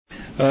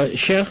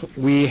Sheikh,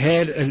 we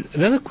had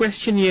another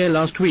question here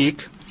last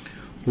week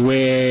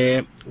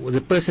where the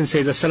person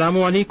says,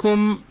 Assalamu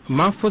alaikum,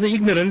 maaf for the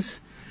ignorance,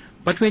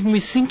 but when we're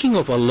thinking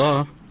of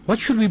Allah, what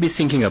should we be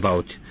thinking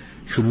about?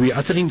 Should we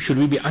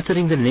be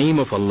uttering the name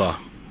of Allah?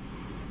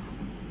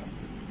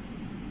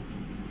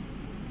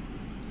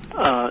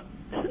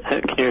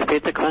 Can you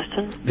repeat the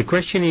question? The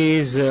question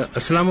is,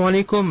 Assalamu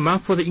alaikum,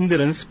 maaf for the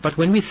ignorance, but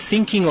when we're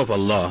thinking of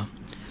Allah,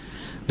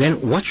 then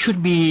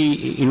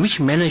in which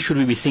manner should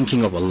we be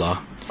thinking of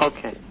Allah?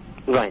 Okay,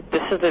 right.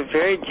 This is a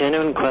very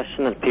genuine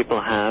question that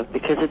people have,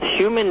 because it's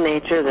human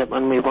nature that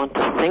when we want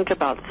to think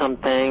about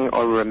something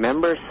or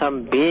remember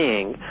some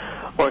being,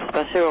 or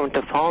especially when we want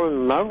to fall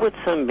in love with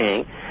some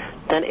being,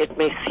 then it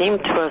may seem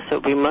to us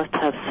that we must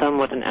have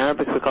somewhat, in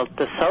Arabic we call it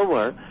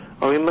tasawwur,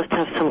 or we must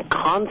have some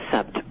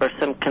concept or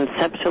some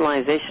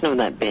conceptualization of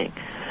that being.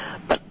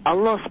 But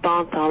Allah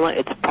subhanahu wa ta'ala,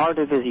 it's part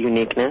of His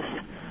uniqueness,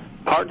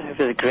 part of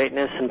His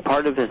greatness, and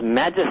part of His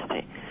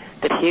majesty,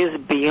 that He is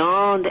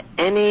beyond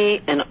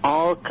any and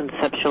all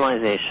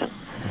conceptualization.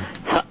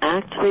 So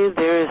actually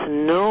there is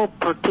no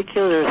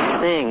particular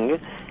thing,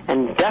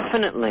 and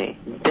definitely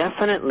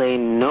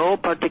no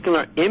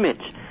particular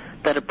image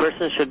that a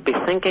person should be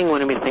thinking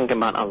when we think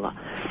about Allah.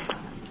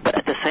 But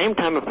at the same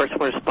time, a person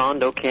will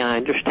respond, okay, I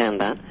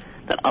understand that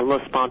Allah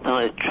subhanahu wa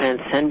ta'ala is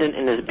transcendent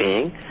in His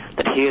being,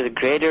 that He is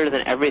greater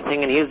than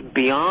everything and He is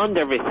beyond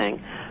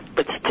everything.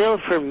 But still,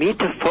 for me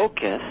to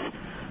focus,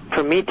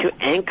 for me to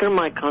anchor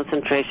my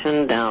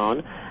concentration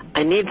down,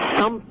 I need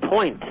some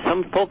point,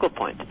 some focal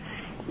point.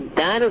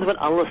 That is what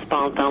Allah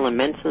subhanahu wa ta'ala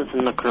mentions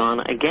in the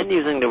Quran, again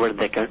using the word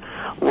dhikr,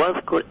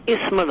 وَذْكُرْ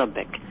إِسْمَ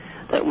رَبِّكَ,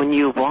 that when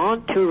you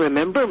want to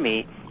remember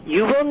me,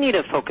 you will need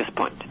a focus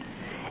point.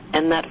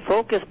 And that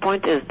focus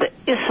point is the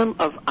ism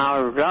of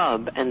our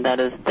Rabb, and that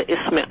is the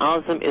Ism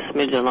Azam,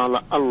 Ism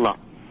Jalala, Allah.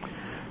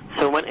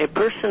 So when a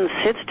person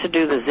sits to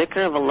do the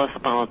zikr of Allah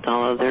subhanahu wa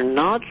ta'ala, they're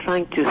not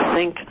trying to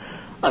think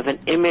of an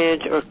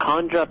image or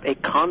conjure up a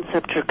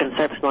concept or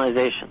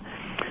conceptualization.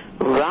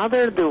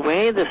 Rather, the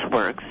way this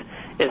works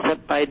is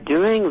that by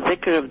doing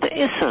zikr of the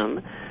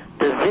ism,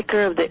 the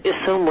zikr of the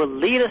ism will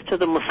lead us to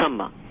the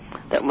musamma.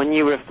 That when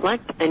you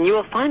reflect, and you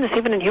will find this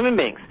even in human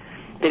beings,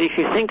 that if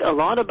you think a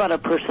lot about a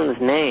person's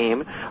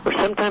name, or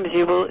sometimes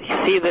you will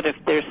see that if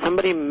there's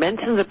somebody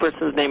mentions a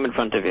person's name in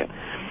front of you,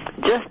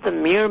 just the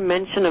mere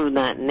mention of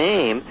that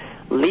name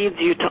leads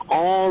you to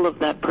all of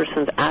that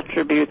person's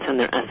attributes and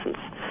their essence.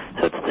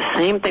 So it's the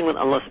same thing with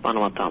Allah subhanahu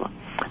wa ta'ala,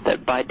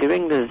 that by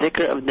doing the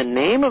zikr of the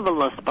name of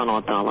Allah subhanahu wa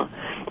ta'ala,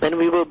 then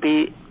we will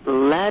be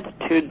led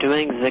to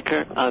doing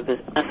zikr of His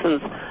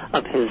essence,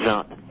 of His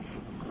zat.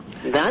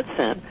 That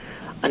said,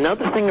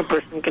 another thing a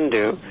person can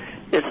do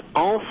is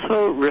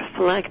also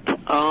reflect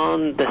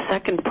on the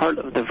second part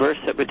of the verse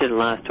that we did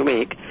last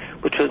week,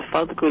 which was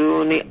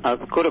فَاذْكُرُونِي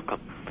أَذْكُرُكُمْ.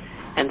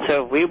 And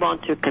so if we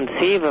want to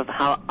conceive of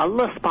how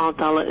Allah subhanahu wa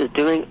ta'ala is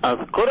doing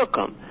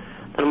أَذْكُرُكُمْ,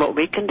 then what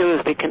we can do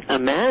is we can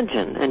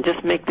imagine and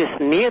just make this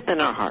niyat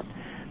in our heart,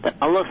 that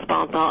Allah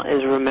subhanahu wa ta'ala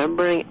is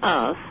remembering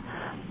us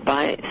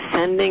by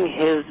sending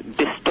His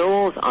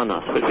bestowals on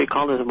us, which we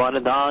call His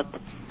waradat,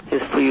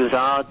 His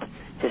fuyuzat,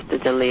 His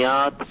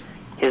tajalliyat,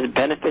 His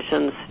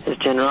beneficence, His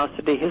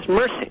generosity, His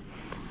mercy,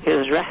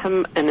 His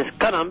rahm and His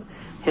karam,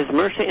 His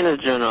mercy and His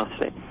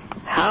generosity.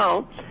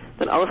 How?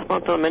 That Allah subhanahu wa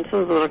ta'ala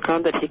mentions in the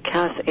Quran that He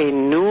casts a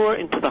nur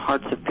into the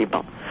hearts of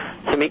people.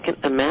 So we can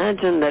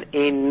imagine that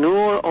a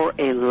nur or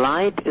a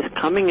light is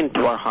coming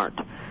into our heart.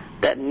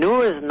 That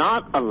nur is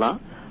not Allah,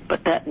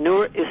 but that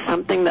nur is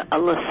something that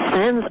Allah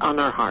sends on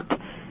our heart.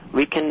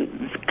 We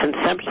can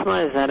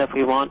conceptualize that, if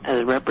we want,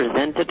 as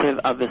representative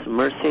of His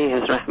mercy,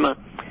 His rahmah,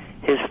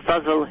 His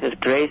fazl, His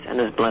grace, and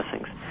His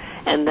blessings.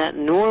 And that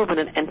nur, when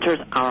it enters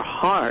our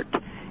heart,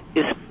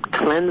 is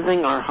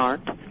cleansing our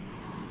heart,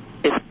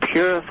 is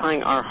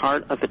purifying our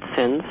heart of its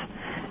sins,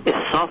 is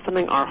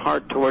softening our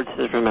heart towards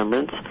His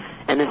remembrance,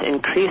 and is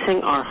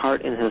increasing our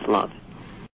heart in His love.